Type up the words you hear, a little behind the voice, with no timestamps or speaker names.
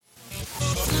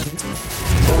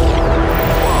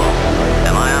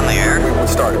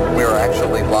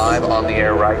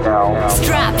right now.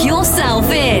 Strap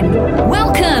yourself in.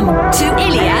 Welcome to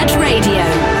Iliad Radio.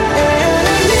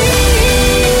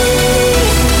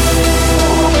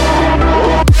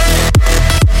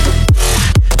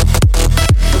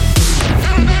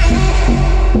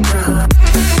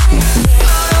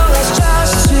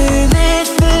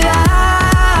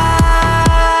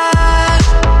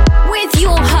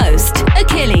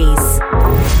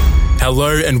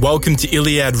 Hello and welcome to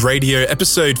Iliad Radio,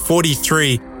 episode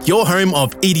 43, your home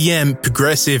of EDM,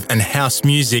 progressive and house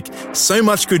music. So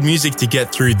much good music to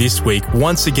get through this week.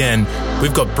 Once again,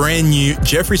 we've got brand new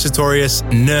Jeffrey Sartorius,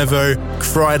 Nervo,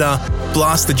 Kreider,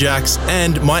 Blaster Jacks,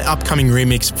 and my upcoming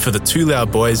remix for the Too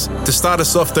Loud Boys. To start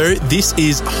us off though, this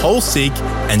is Holseek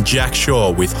and Jack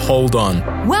Shaw with Hold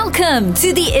On. Welcome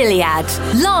to the Iliad,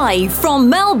 live from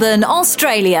Melbourne,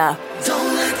 Australia.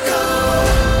 Don't let go.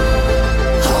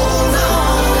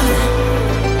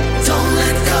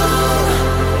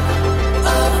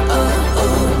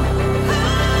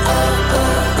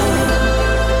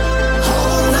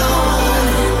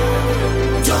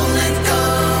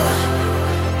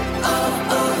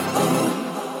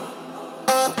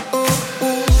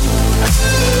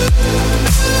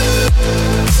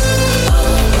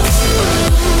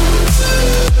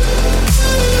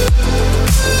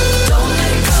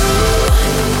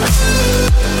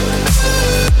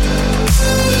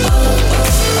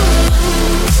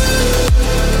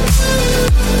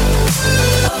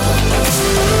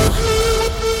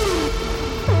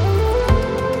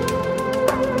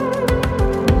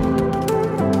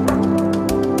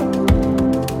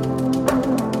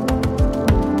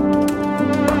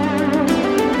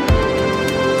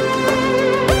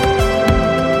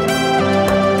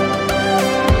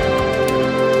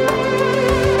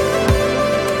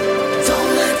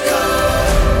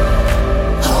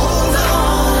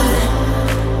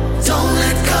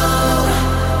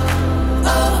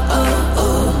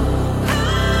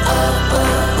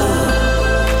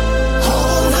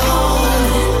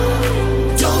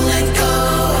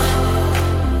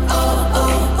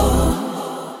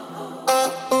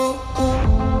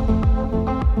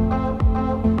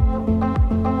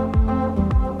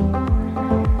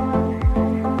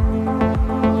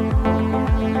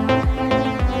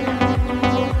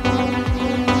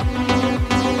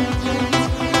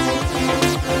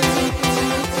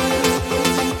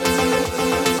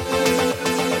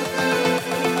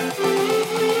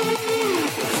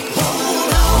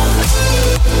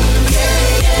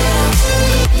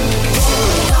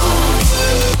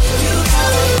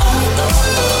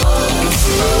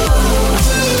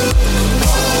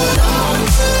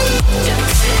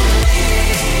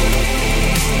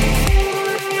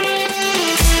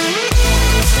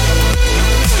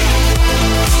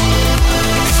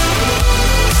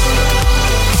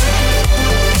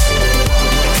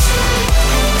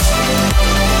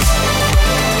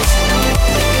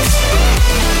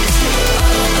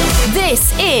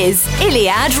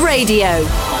 Iliad Radio.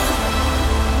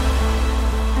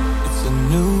 It's a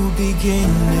new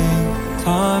beginning,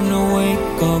 time to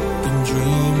wake up and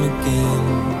dream again.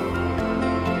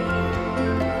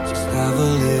 Just have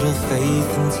a little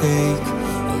faith and take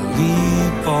a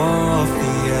leap off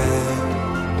the edge,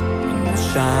 and we'll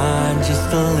shine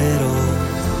just a little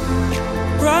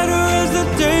brighter as the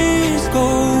days go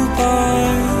by,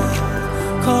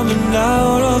 coming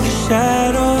out of the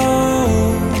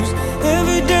shadows.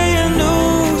 Every day a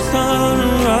new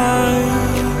sunrise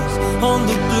on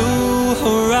the blue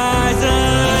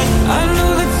horizon. I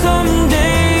knew that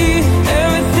someday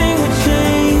everything would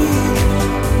change.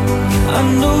 I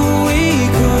knew we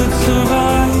could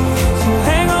survive. So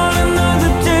hang on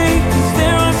another day, 'cause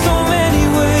there are so many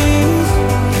ways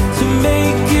to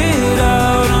make it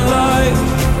out alive.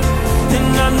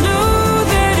 And I knew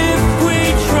that if we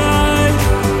tried,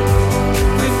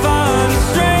 we'd find a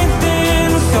strength.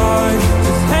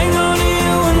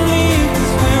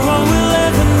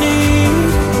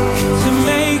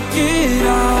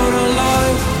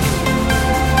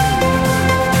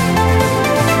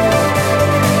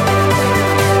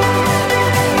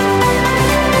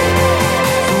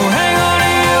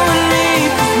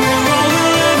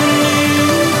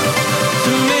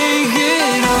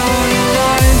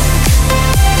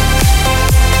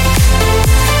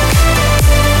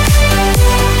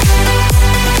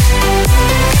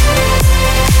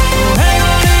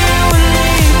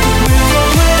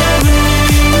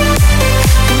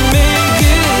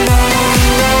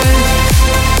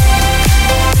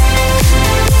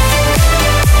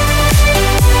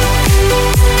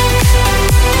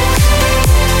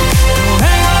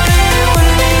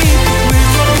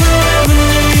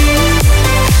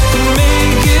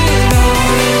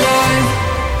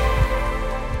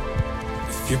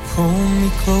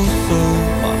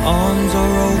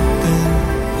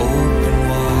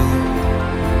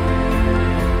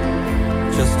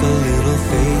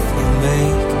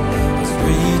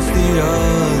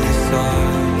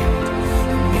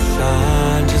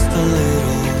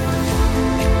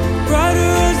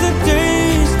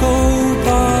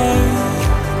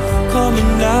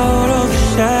 coming out of the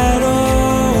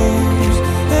shadows.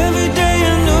 Every day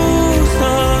a new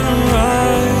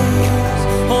sunrise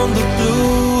on the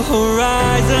blue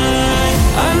horizon.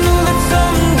 I knew that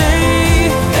someday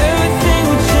everything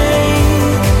would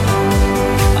change.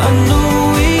 I knew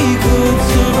we could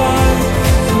survive.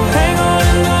 So hang on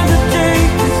another day,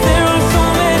 'cause there are so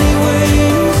many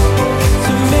ways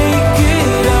to make it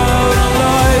out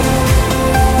alive.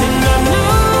 And I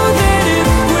knew that if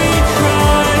we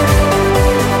tried,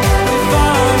 we'd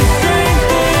find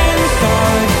strength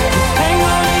inside. Just hang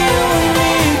on to you and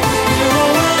me, 'cause we're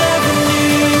all we'll ever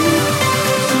need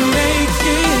to make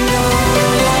it out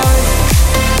alive.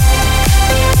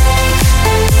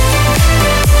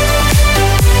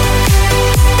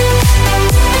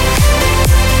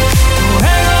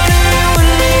 Hang on to you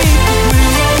and me, 'cause we're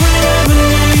all we'll ever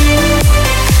need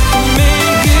to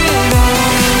make it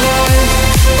out alive.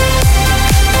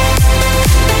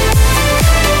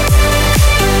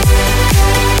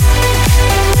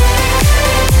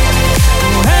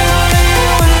 Hang on to you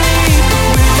and me, 'cause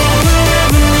we're all we'll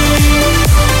ever need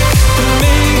to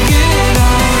make it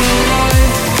out alive.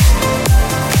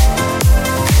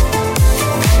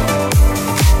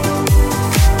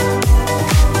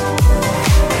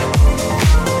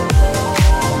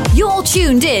 You're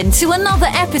tuned in to another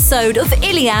episode of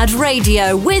Iliad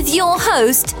Radio with your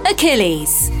host,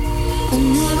 Achilles. I've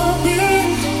never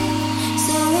been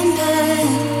someone bad,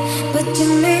 but you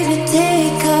made me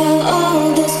take out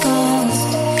all the scars,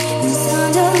 and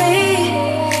suddenly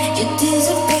you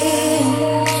disappear.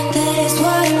 That is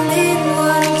what I mean,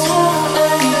 what I'm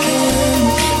talking.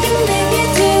 You make me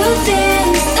do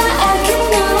things that I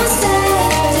cannot say.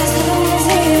 There's no one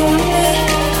here with me.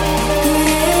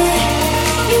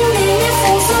 You make me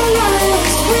feel so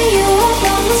nice when you are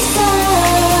by my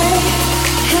side.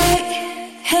 Hey,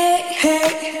 hey, hey.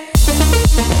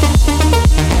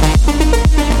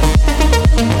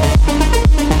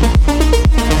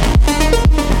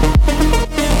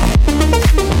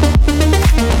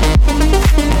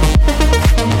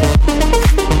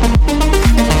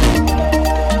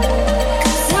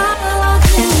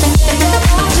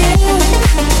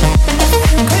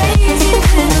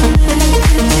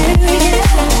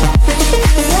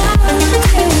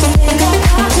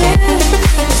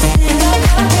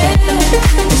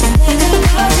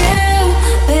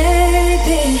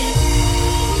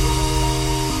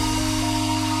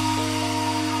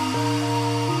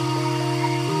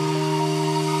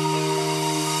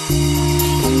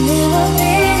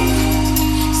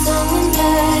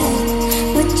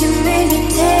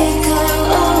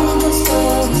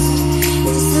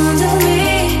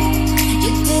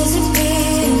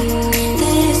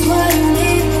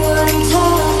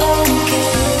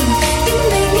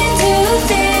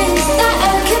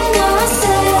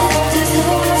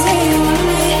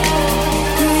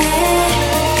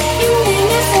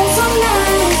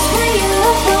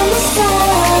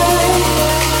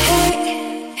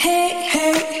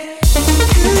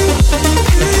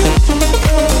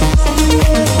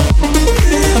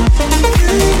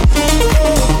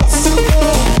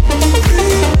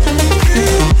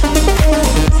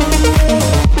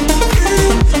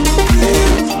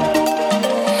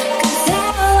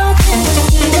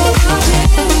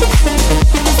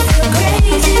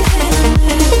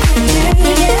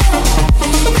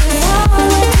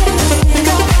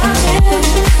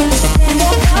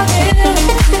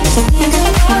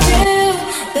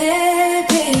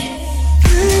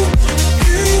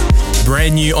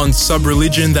 Brand new on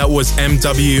Sub-Religion, that was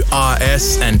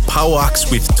MWRS and Powax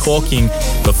with Talking.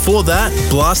 Before that,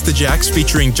 Blaster Jacks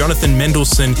featuring Jonathan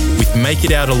Mendelsohn with Make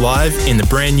It Out Alive in the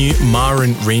brand new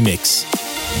Marin remix.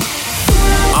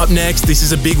 Up next, this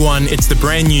is a big one. It's the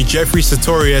brand new Jeffrey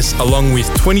Sartorius along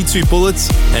with 22 Bullets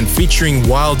and featuring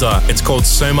Wilder. It's called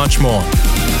So Much More.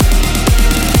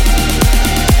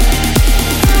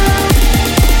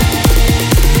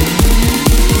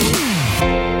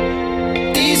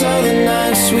 These are the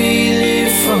nights we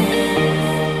live for,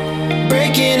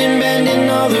 breaking and bending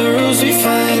all the rules we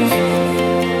find,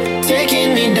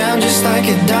 taking me down just like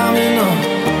a domino.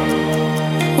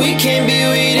 We can't be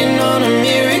waiting on a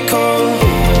miracle.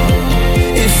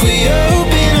 If we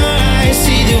open our eyes,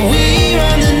 see that we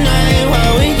run the night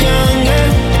while we're younger.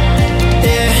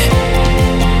 Yeah,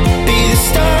 be the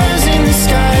stars in the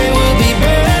sky, we'll be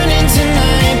burning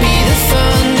tonight, be the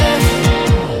thunder.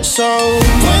 So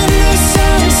when the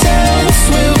sun sets,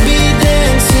 we'll be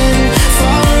dancing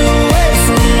far away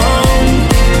from home.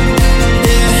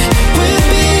 Yeah, we'll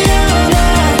be on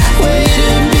our way to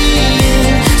being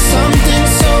something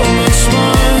so much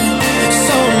more,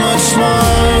 so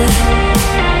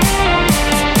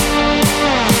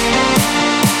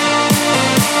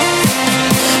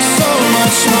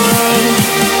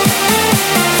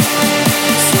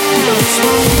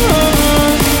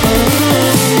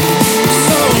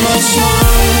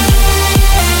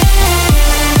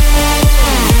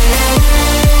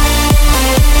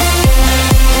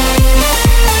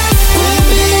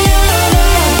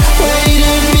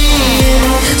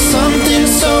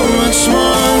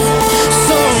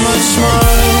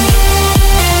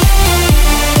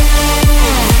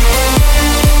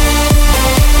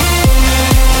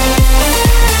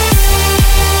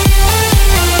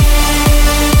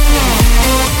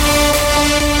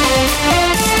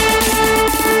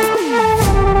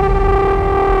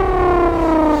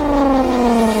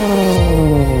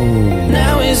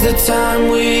is the time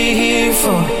we're here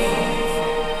for.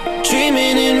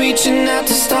 Dreaming and reaching out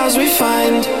to stars we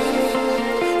find.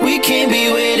 We can't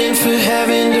be waiting for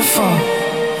heaven to fall.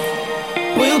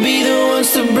 We'll be the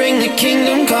ones to bring the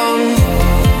kingdom come.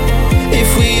 If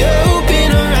we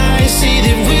open our eyes, see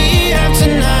that we have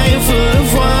tonight full of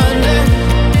wonder.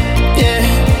 Yeah,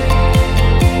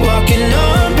 walking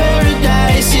on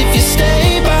paradise. If you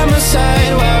stay by my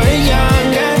side while we're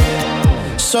younger.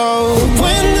 So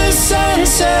when the sun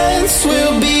sets,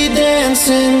 we'll be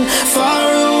dancing far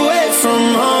away from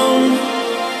home.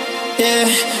 Yeah,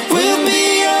 we'll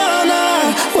be on our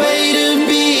way to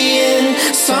being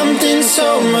something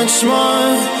so much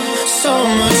more, so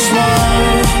much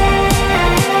more,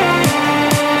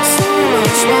 so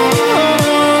much more,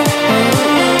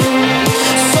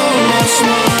 so much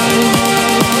more,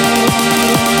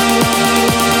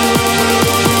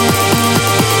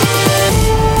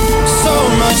 so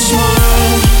much more.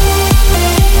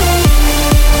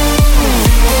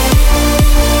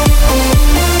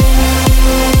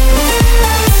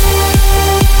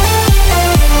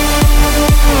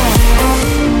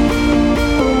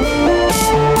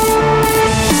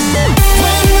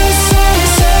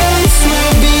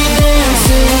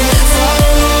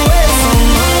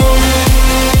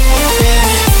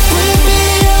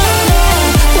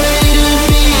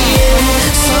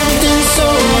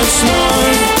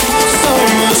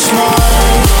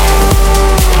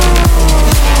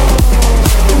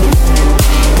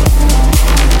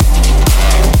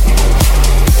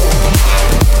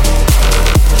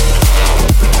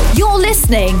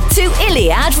 Listening to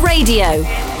Iliad Radio.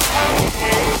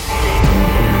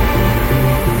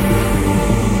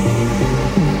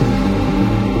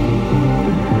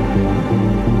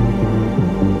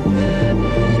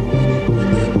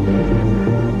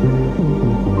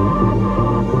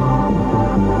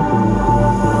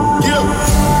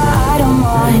 I don't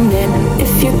mind it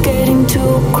if you're getting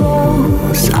too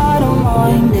close. I don't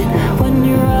mind it when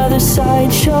your other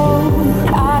side shows.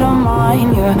 I don't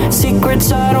mind your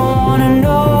secrets, I don't wanna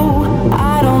know.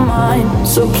 I don't mind,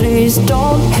 so please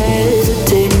don't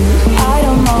hesitate. I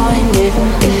don't mind it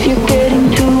if you're getting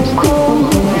too close,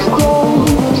 close,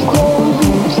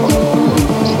 close,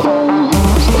 close, close.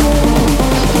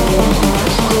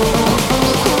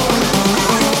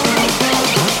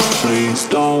 Please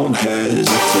don't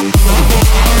hesitate.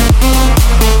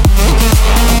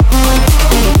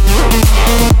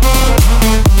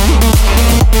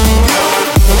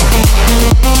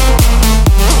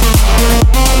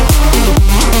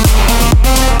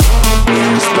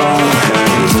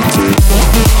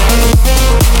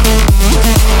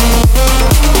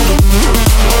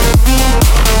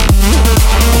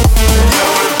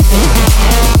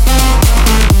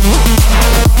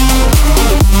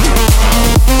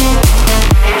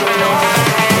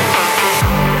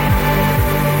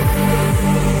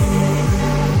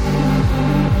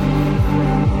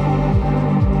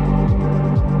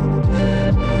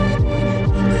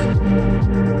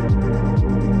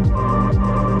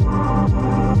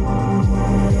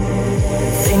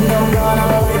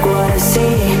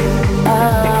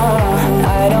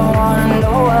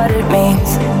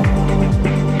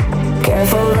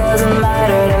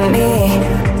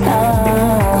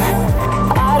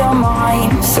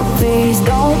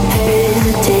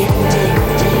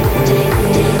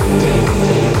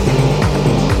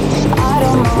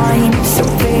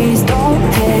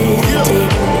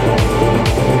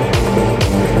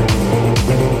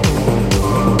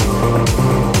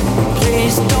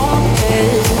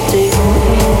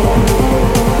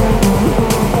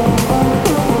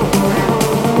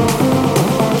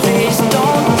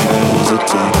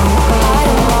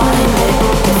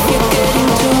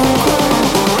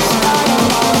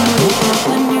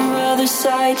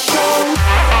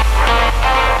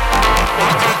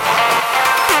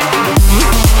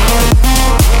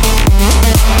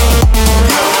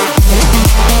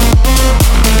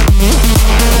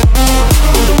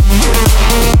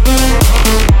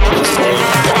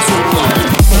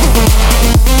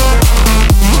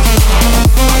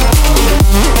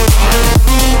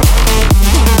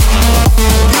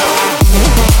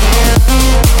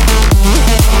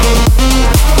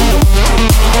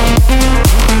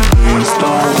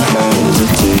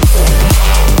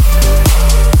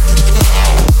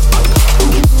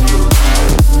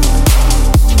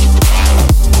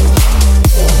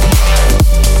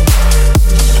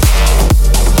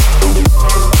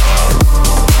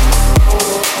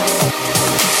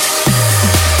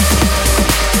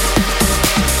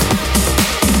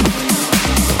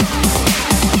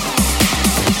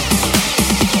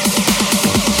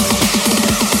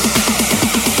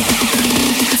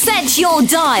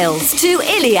 dials to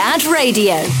Iliad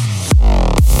Radio.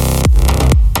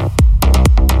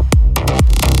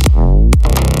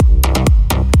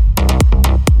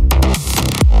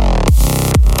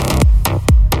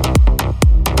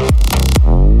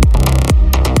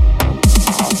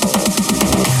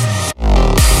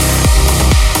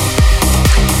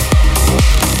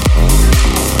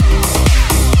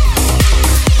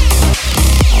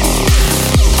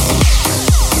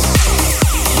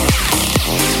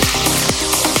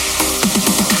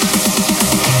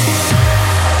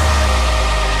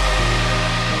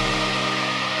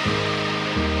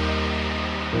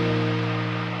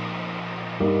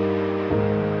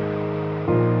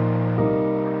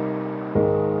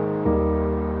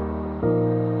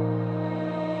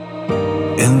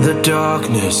 In the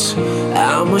darkness,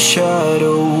 I'm a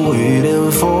shadow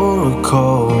waiting for a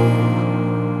call.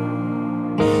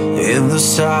 In the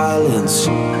silence,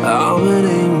 I'm an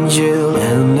angel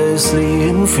endlessly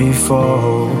in free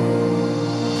fall.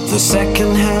 The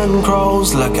second hand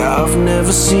crawls like I've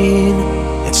never seen.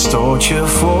 It's torture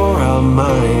for our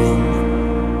mind.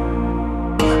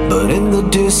 But in the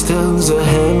distance, a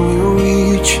hand will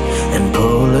reach and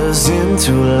pull us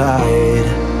into light.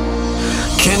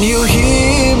 Can you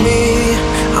hear me?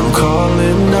 I'm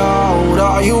calling out.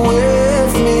 Are you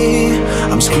with me?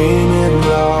 I'm screaming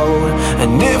loud.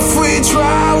 And if we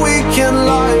try, we can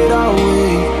light our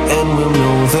way. And we'll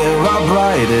know there are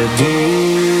brighter days.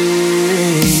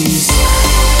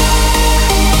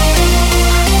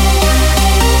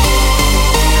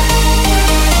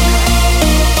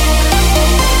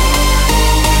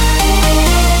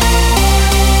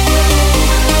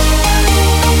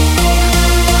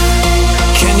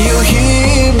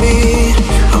 Hear me,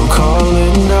 I'm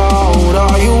calling out.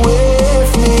 Are you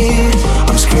with me?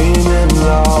 I'm screaming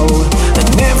loud. And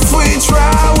if we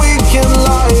try, we can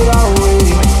light our way.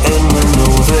 And we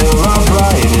know there are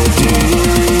brighter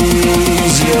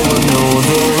days. Yeah, we know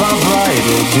there are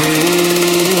brighter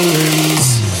days.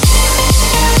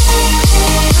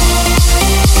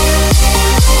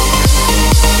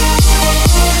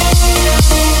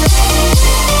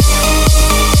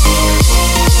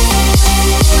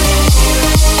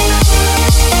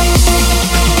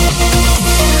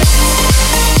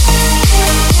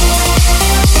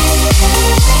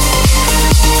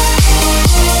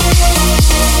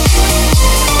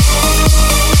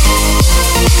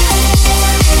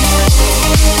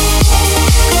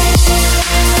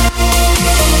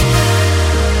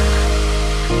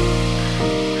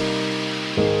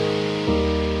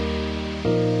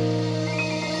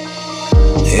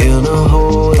 In a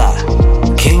hole I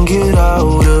can't get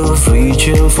out of,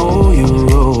 reaching for your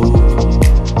rope.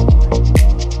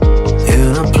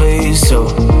 In a place so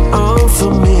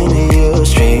unfamiliar,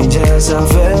 strange as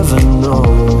I've ever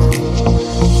known.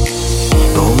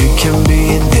 But we can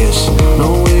be in this, no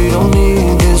we don't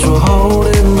need this. We're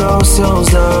holding ourselves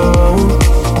down.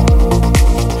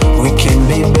 We can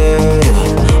be better,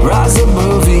 rise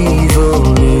above evil,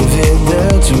 live it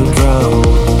there to drown.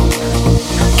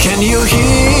 Can you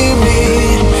hear me?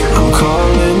 I'm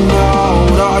calling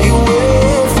out. Are you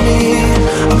with me?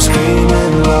 I'm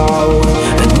screaming loud.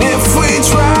 And if we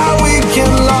try, we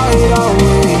can light our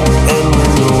way. And we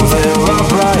know there are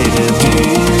brighter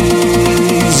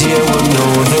days. Yeah, we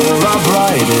know there are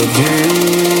brighter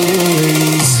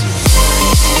days.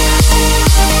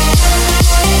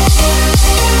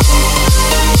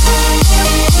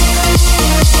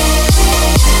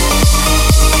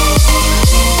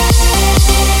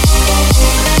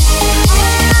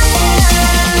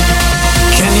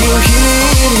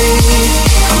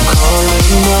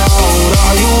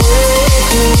 Are you with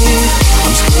me?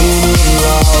 I'm screaming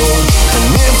loud. And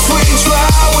if we try,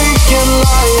 we can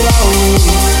light our way.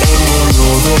 And we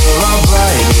know there are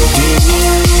brighter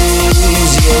days.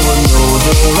 Yeah, we know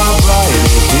there are brighter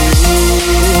days.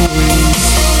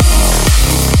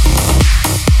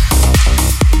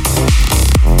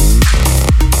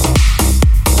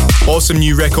 Awesome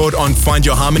new record on Find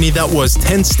Your Harmony. That was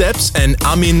 10 Steps and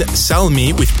Amin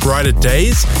Salmi with Brighter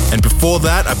Days. And before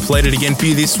that, I played it again for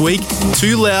you this week.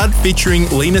 Too Loud featuring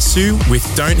Lena Sue with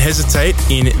Don't Hesitate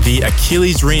in the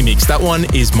Achilles remix. That one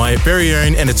is my very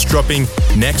own and it's dropping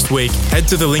next week. Head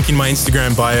to the link in my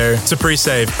Instagram bio to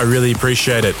pre-save. I really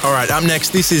appreciate it. All right, up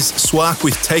next, this is Swak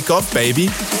with Take Off, Baby.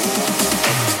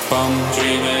 Bum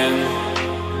dreaming,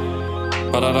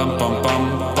 ba-da-dum bum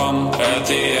bum bum at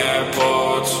the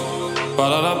airport.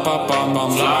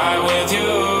 Ba-da-da-ba-bum-bum. Fly with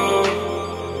you.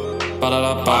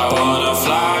 Ba-da-da-ba-bum. I wanna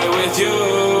fly with you.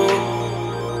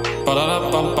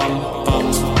 Ba-da-da-bum-bum-bum.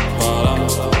 Ba-dum.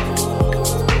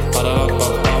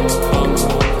 Ba-da-da-ba-bum-bum.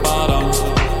 Ba-dum.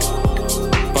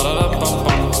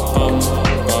 Ba-da-da-bum-bum-bum.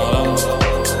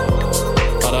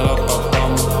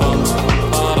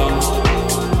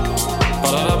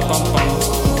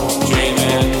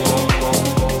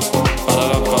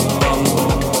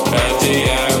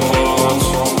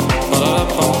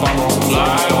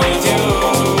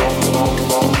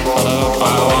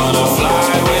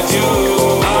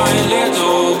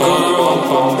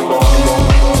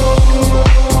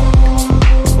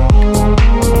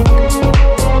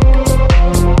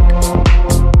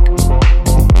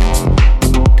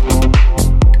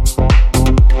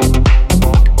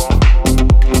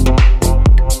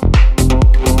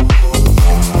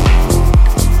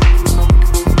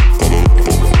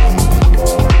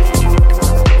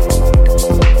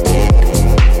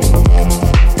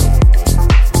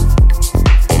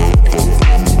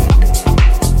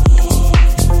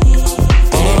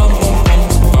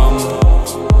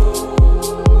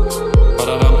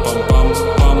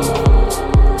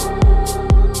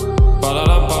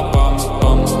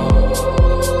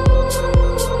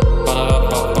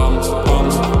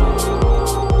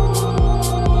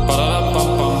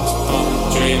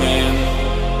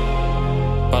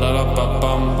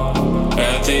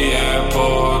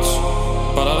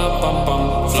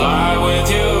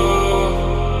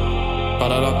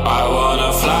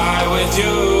 with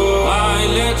you, my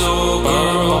little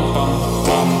girl.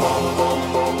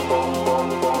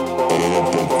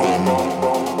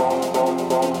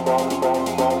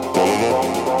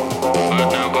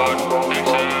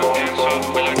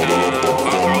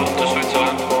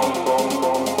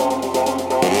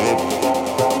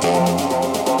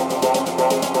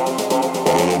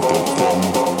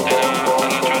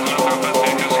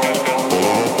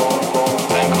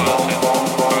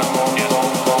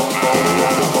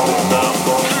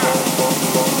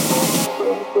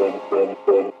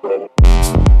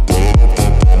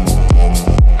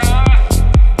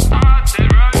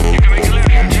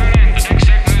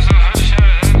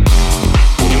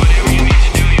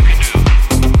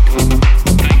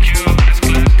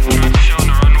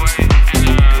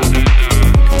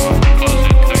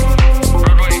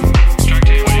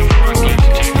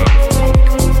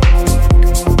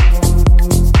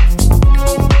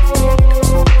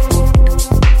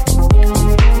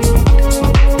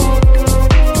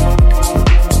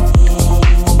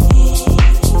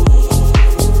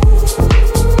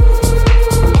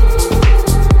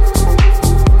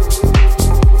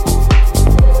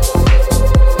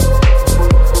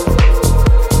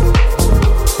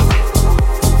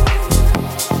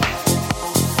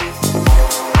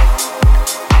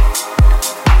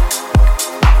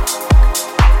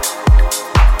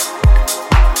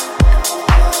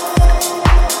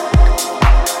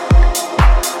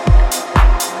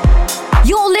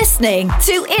 listening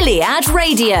to Iliad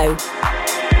Radio.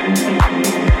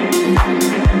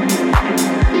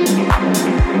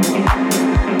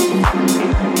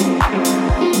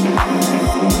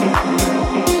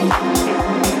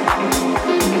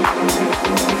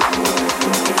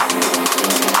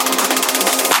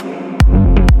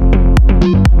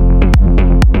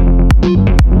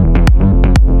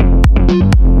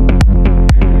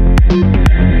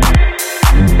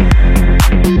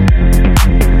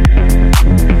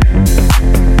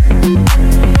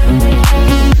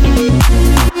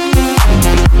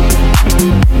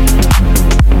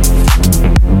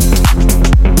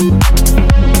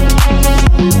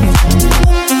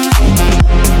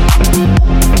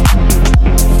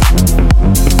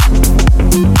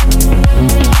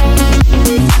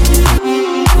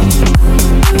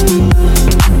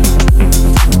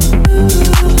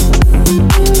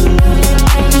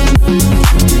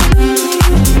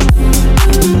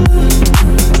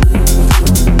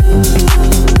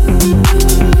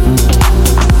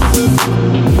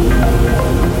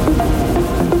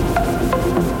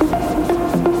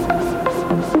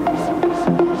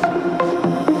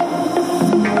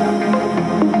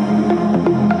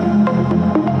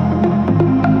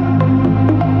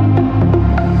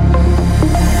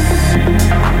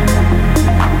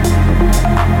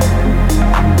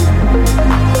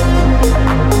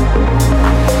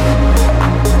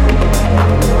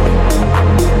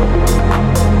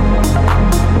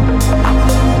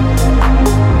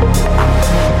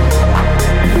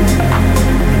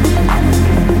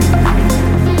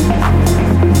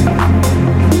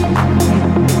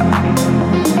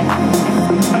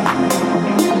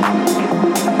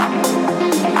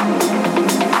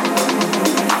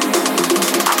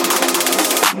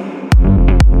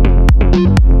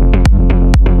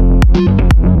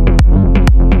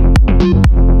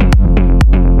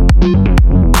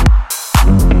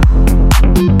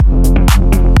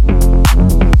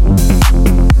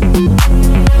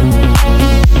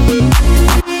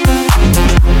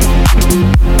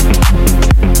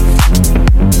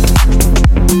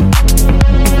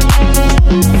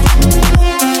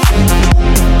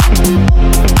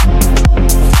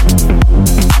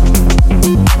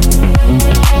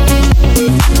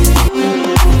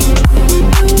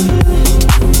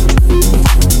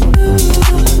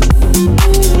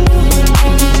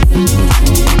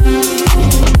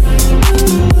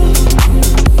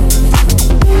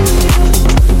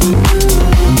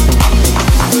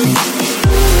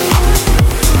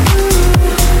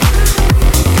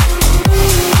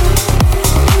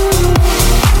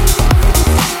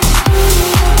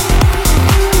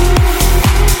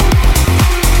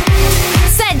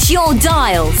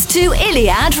 Dials to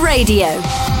Iliad Radio.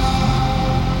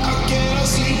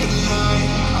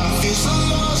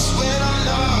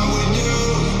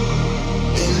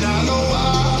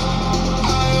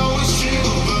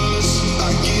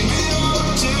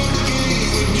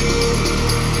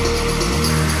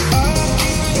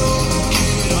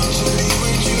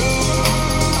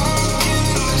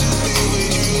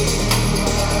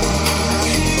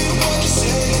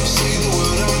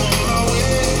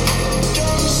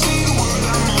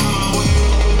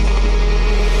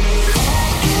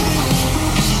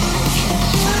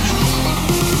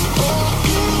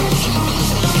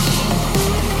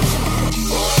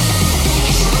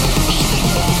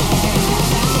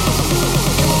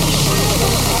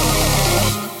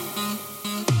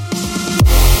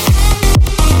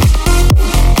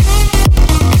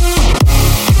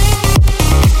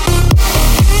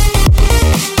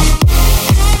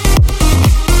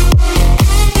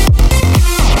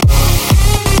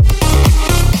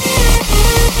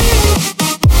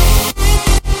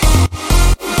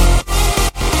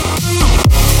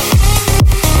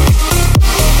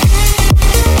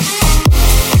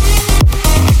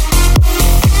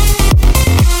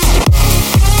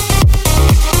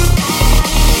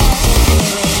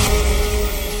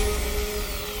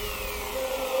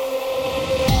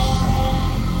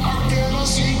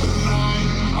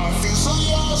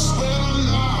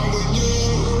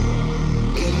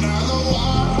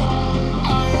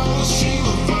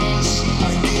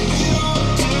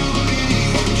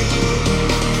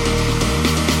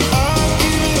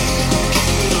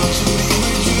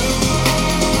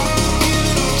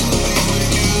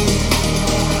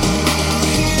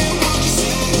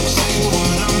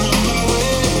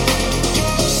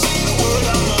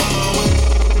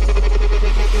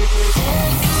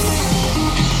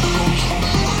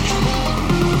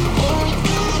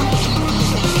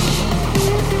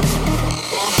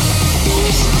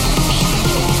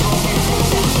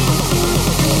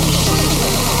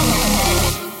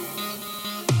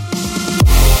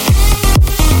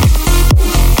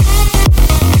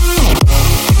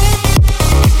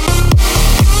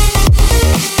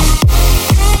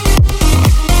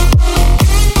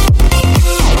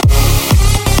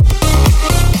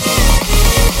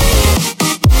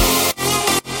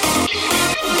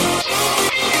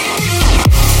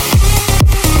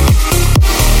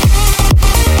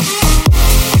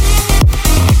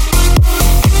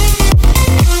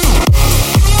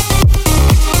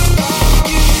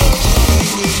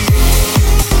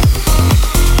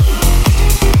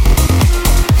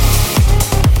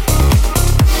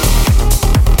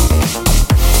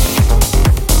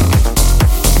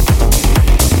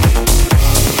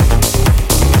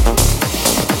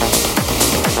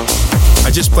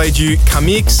 I just played you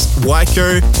Kamix,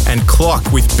 Wyco, and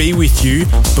Clock with Be With You.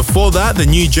 Before that, the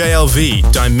new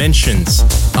JLV, Dimensions.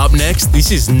 Up next,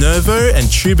 this is Nervo and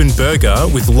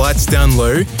Tubenberger with Lights Down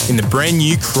Low in the brand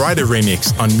new Kreider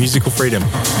remix on Musical Freedom.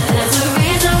 There's a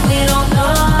reason we don't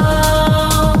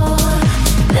know.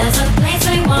 There's a place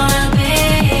we wanna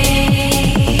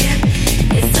be.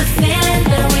 It's the feeling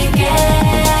that we get.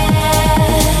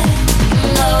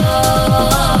 No,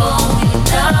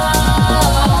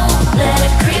 let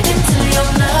it creep into your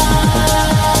blood.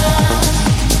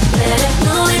 Let it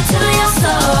move into your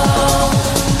soul.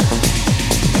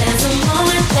 There's a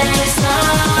moment that is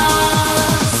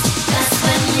lost. That's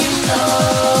when you know,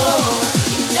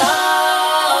 you know.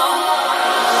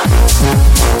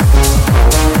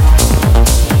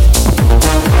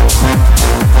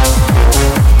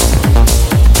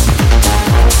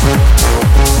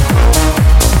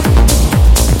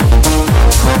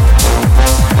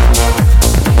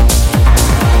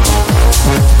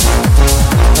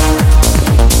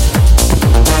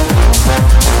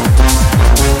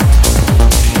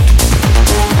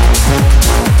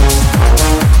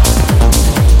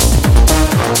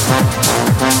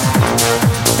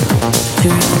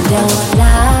 Turn down the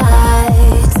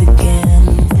lights again,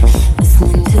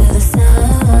 listening to the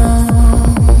sound.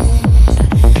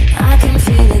 I can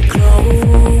feel it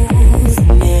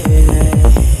closing in.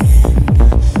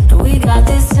 We got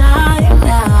this time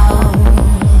now.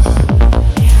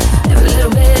 Every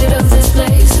little bit of this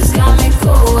place has got me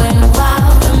going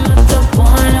wild. I'm at the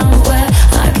point of where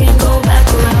I can't go back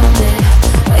around it.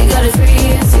 All you gotta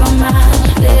free is your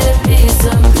mind. Let it be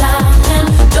sublime and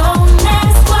don't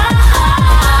ask why.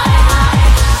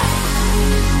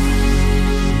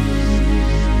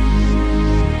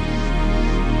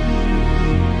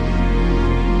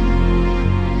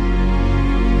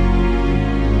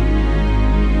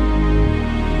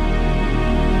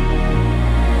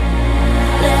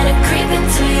 Let it creep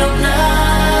into your blood.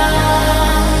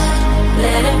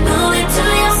 Let it move into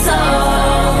your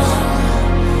soul.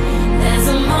 There's a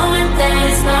moment that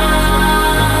is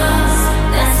lost.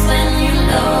 That's when you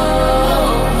know,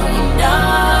 you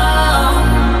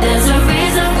know. There's a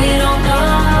reason we don't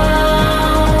know.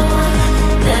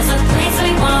 There's a place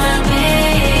we wanna be.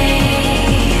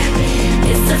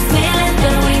 It's the feeling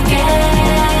that we get.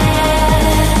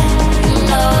 You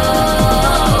know,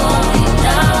 you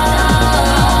know.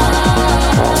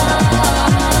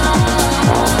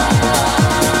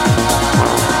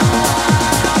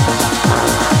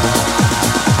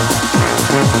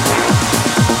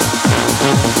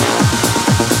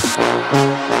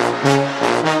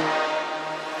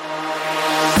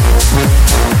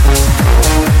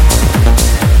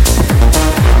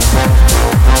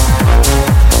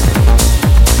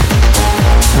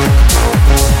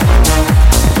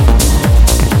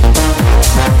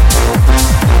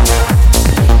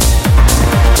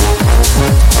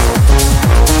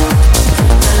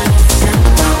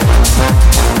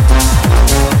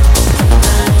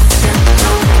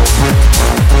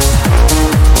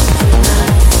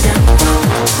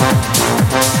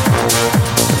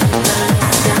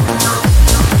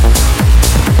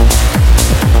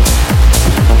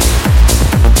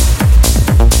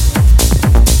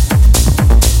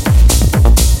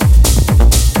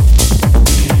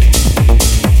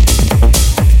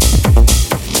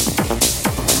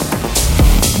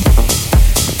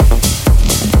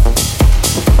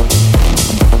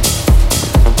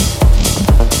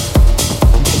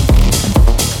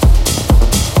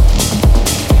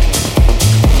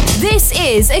 This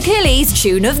is Achilles'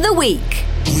 Tune of the Week.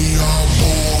 We are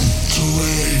born to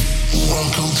rave.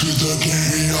 Welcome to the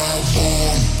game. We are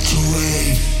born to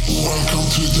rave. Welcome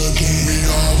to the game. We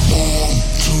are born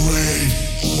to rave.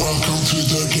 Welcome to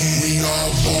the game. We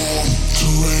are born to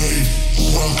rave.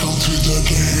 Welcome to the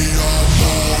game. We are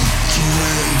born to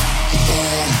rave.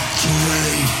 Born to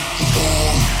rave.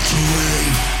 Born to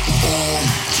rave. Born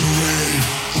to rave.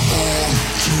 Born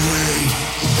to rave.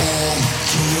 Born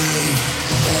to rave.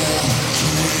 Born to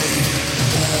rave.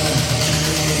 Born to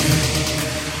rave.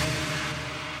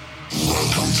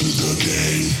 Welcome to the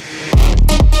game.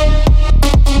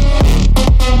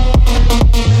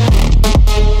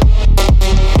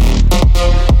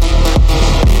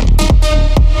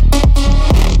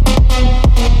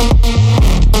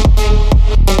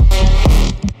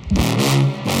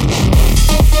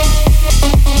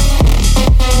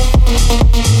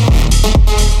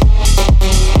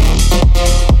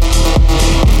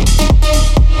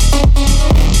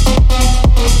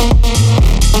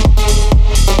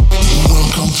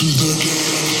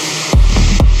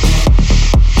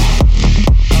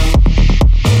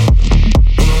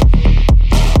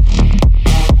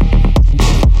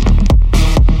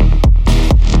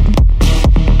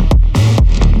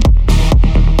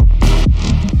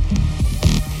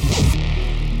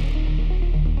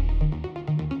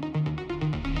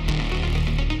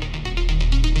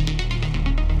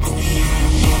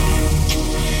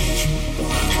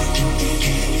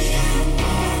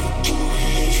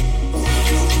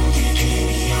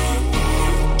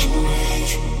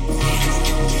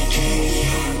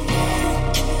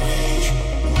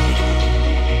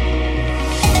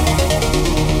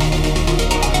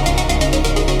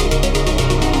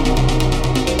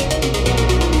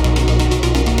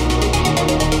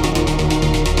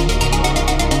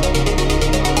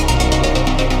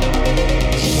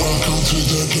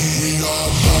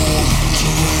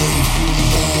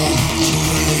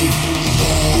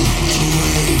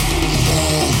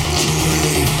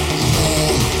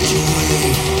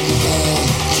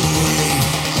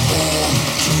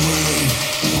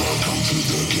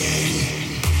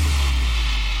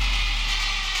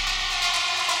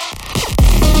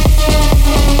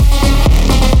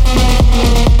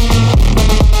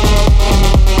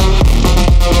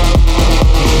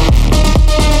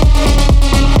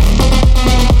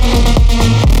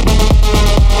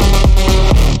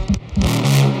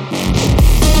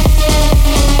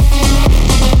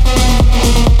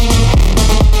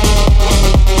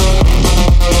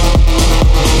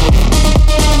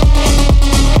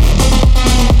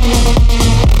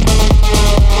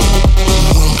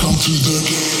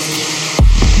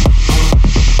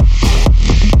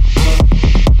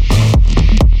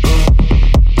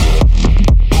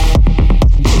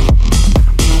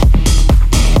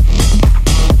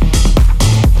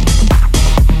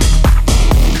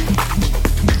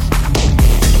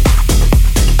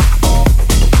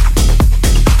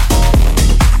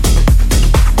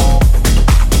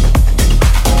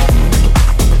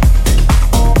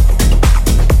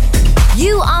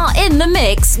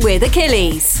 with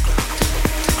Achilles.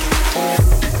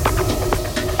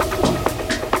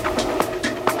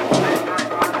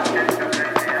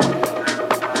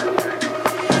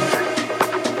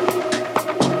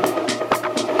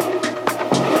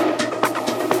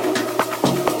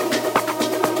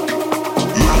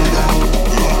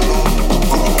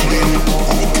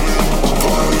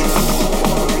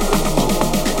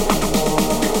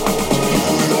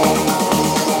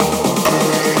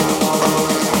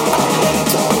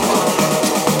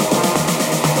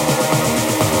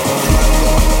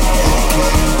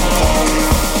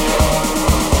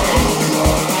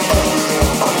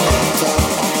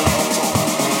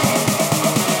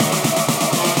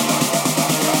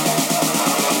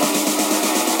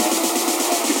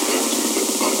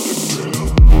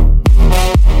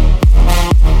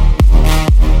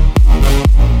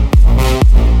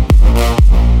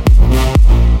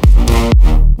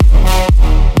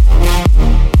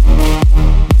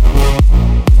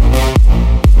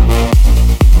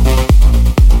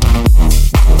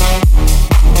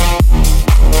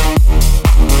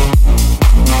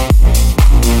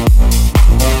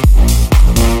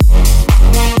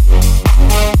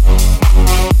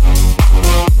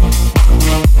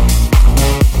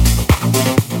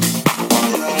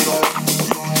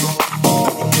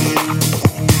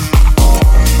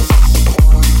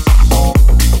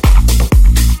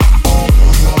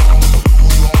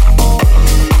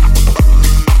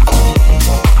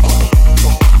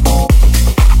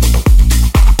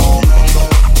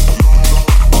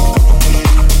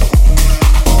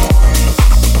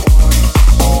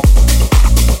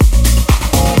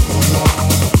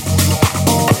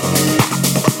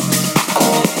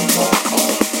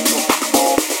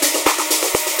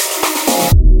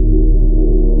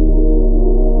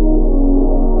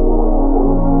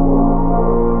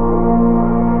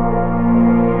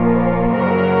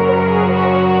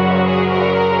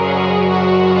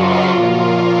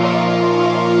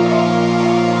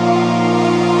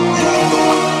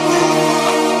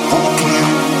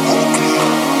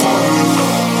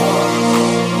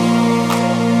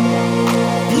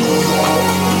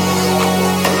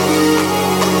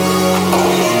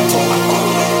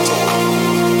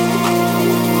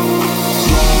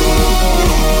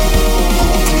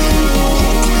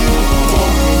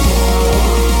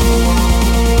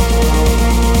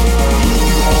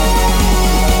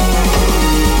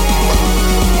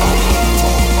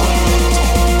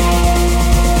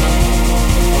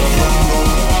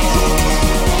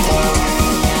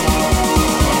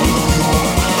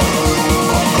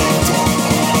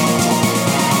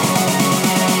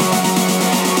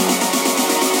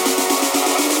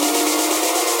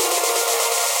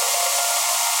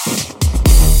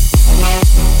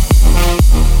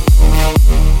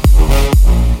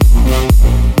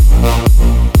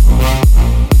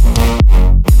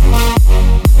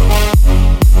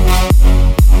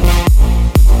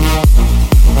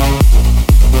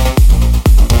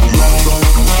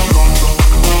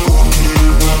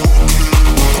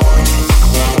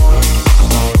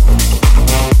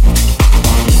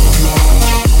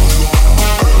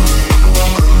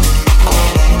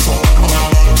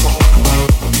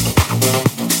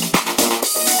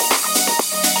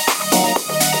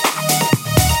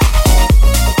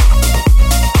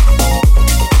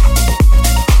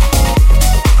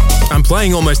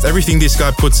 playing almost everything this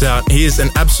guy puts out. He is an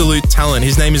absolute talent.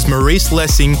 His name is Maurice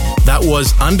Lessing. That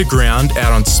was Underground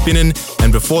out on Spinnin'.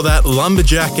 And before that,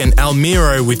 Lumberjack and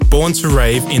Almiro with Born to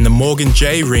Rave in the Morgan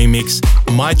J remix,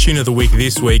 my tune of the week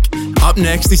this week. Up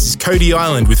next, this is Cody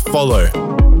Island with Follow.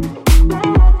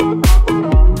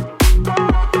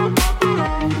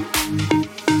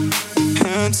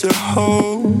 Hand to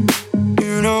hold,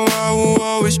 you know I will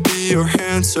always be your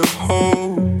hand to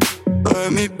hold.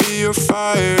 Let me be your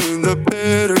fire in the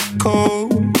bitter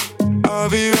cold. I'll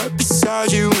be right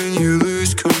beside you when you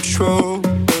lose control.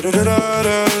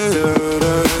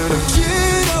 Da-da-da-da-da-da-da.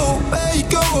 You know where you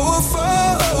go, I will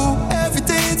follow. Every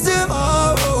day and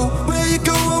tomorrow, where you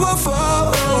go, I will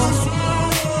follow.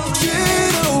 You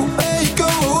know where you go, I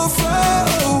will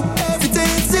follow. Every day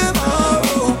and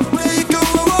tomorrow, where you go, I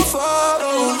will follow.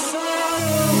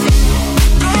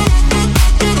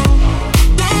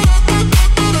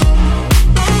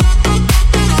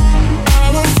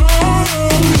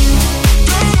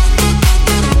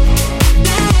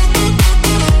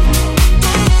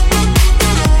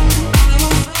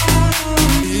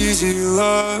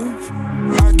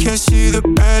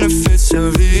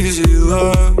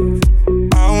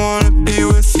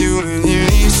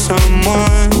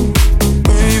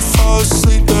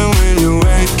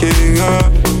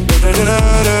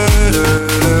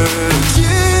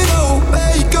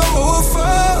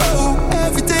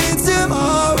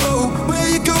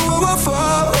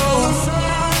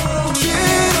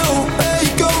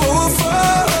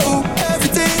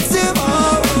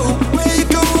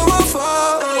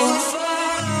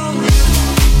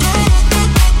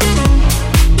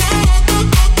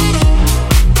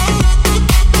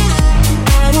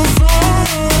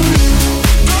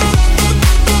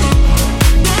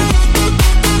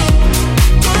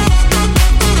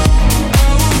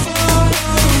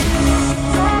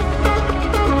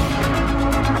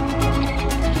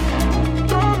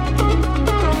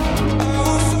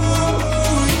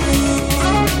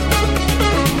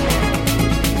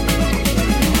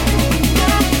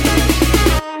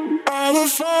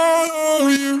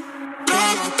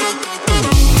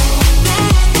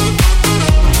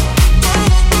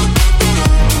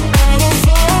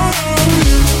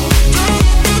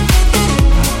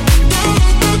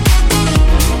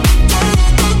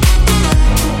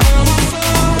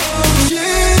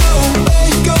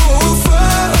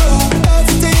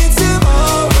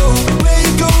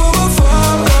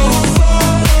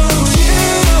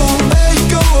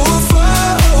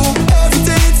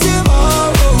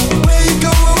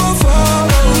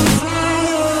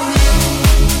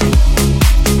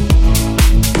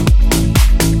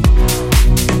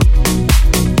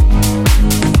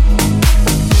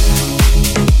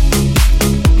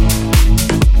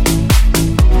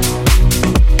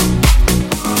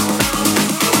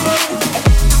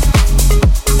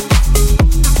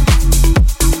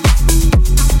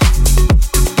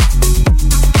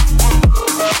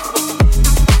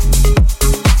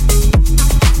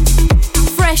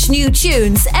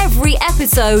 tunes every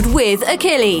episode with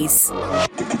Achilles.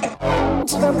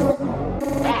 地獄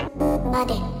ま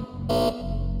で連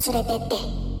れてって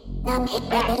何ヘッ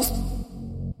ベルス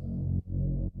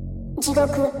地獄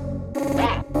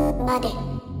まで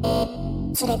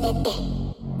連れてって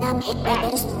何ヘッベ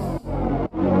ルス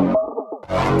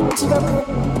地獄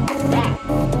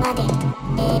まで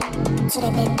連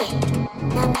れてって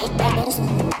何ヘッベルス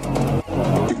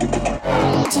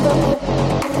地獄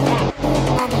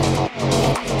まで連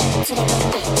れて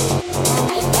って何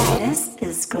ヘッベルス This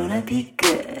is gonna be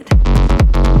good.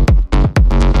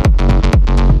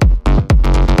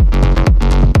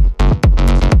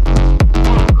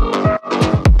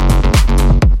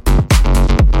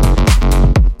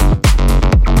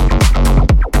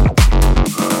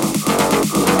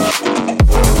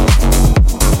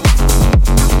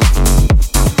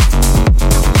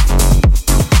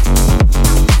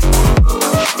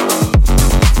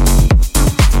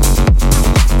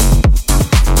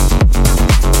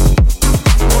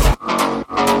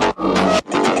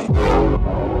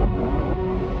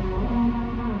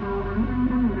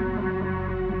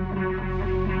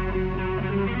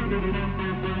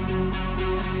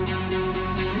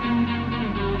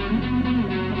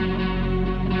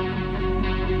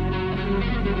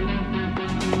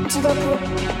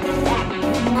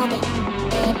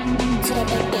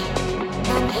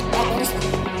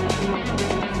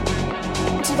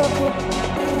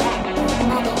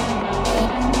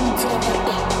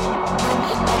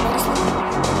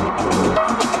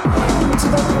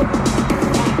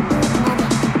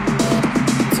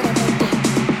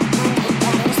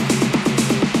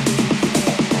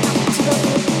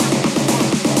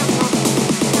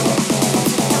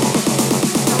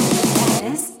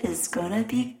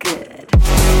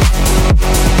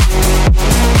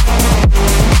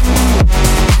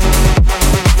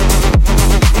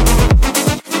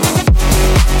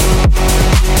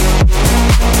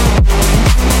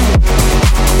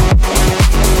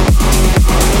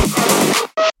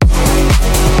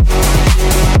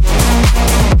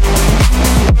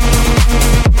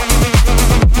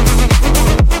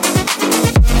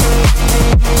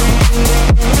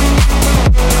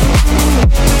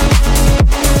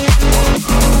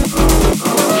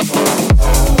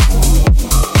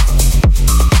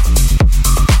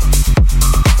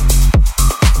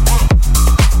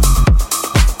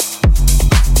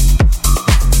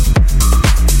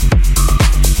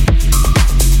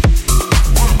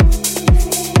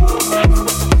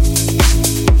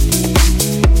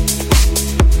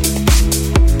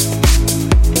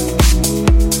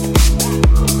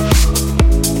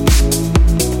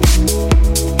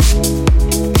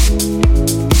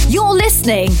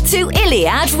 To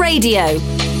Iliad Radio.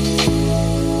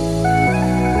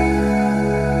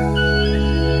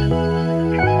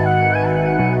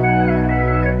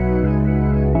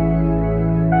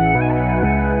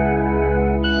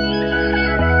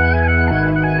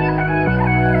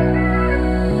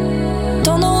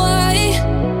 Don't know why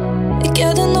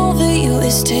getting over you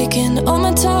is taking all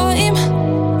my time.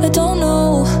 I don't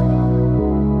know.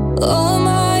 Oh, am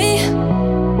I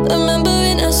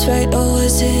remembering us right? Or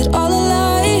is it all a lie?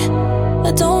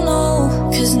 I don't know,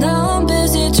 'cause now I'm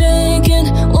busy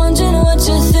drinking, wondering what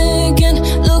you're thinking,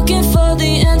 looking for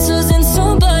the answers in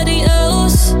somebody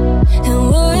else. And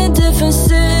we're in different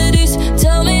cities.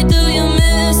 Tell me, do you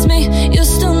miss me? You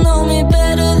still know me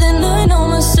better than I know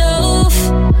myself.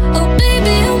 Oh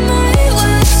baby, I'm right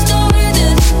where I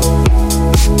started,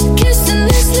 kissing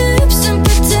these lips and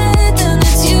pretending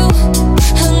it's you.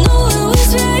 I know it was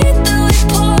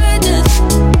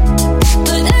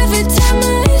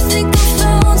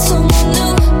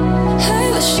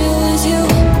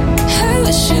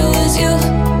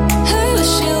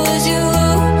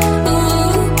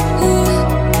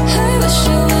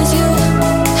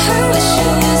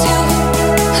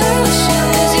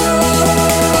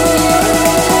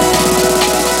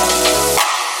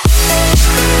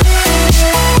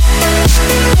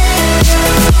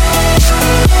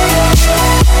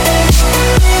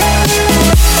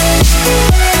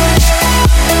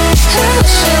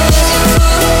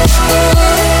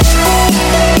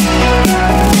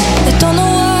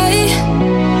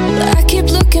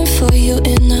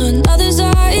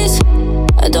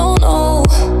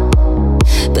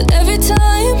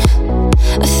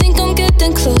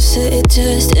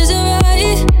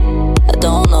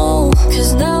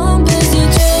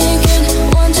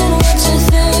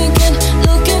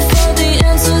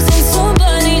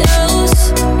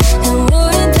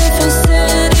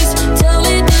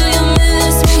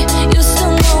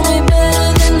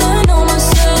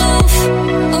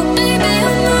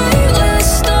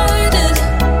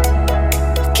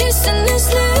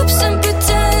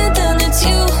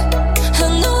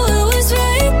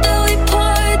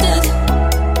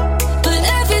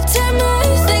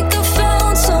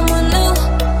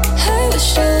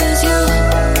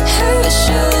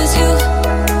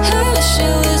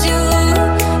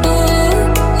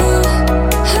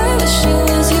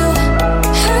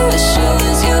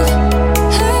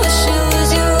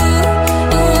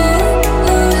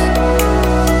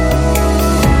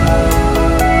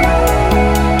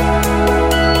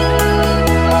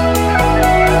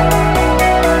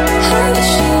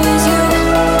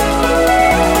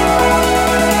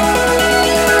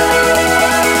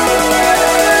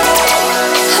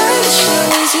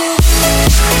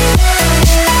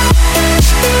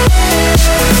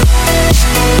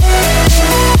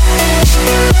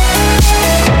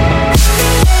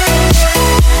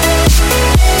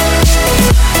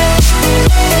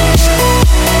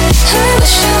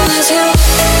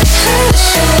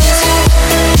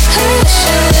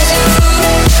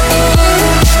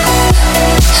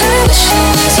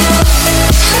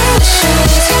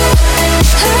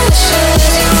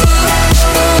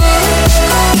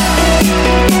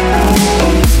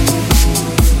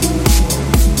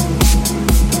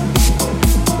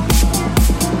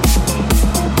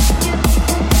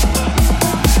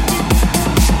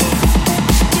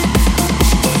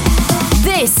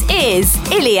is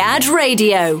Iliad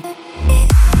Radio.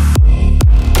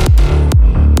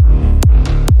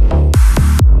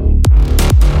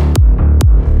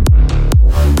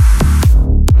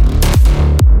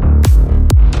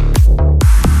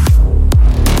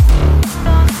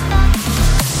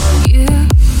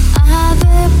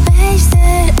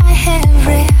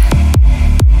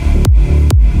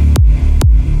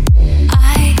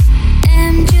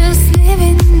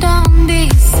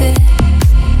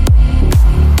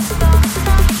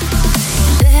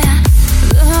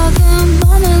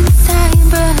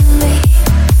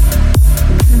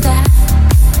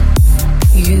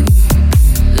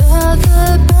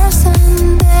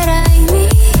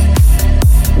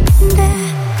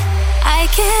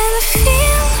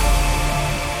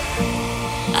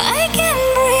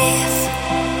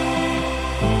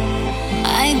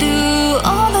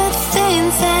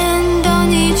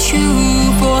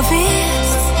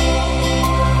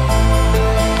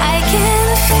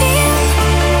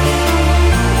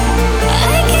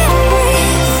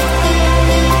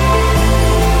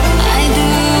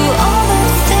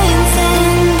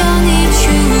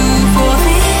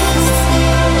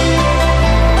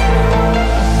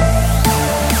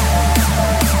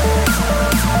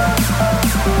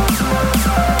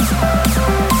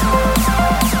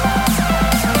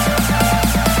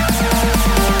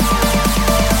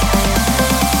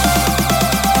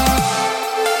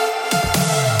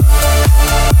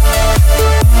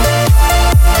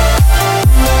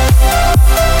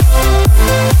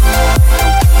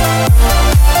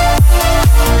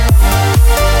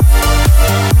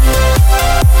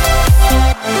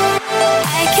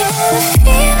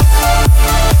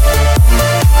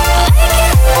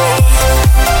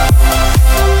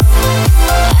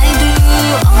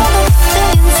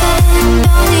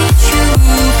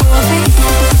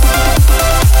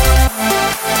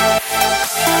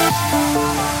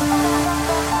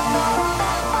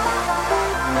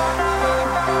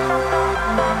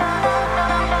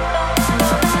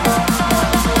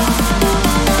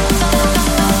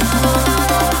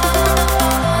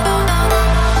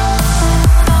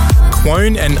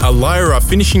 And Alira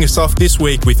finishing us off this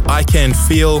week with I Can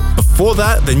Feel. Before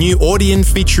that, the new Audion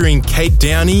featuring Kate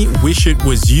Downey, Wish It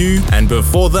Was You. And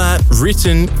before that,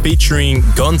 Written featuring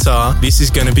Gontar, This Is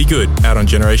Gonna Be Good, out on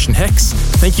Generation Hex.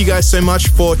 Thank you guys so much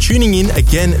for tuning in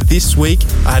again this week.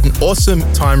 I had an awesome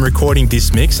time recording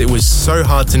this mix. It was so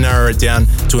hard to narrow it down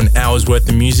to an hour's worth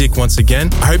of music once again.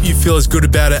 I hope you feel as good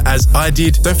about it as I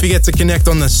did. Don't forget to connect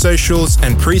on the socials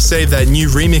and pre-save that new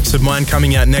remix of mine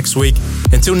coming out next week.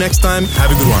 Until next time,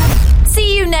 have a good one.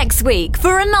 See you next week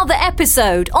for another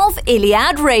episode of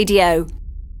Iliad Radio.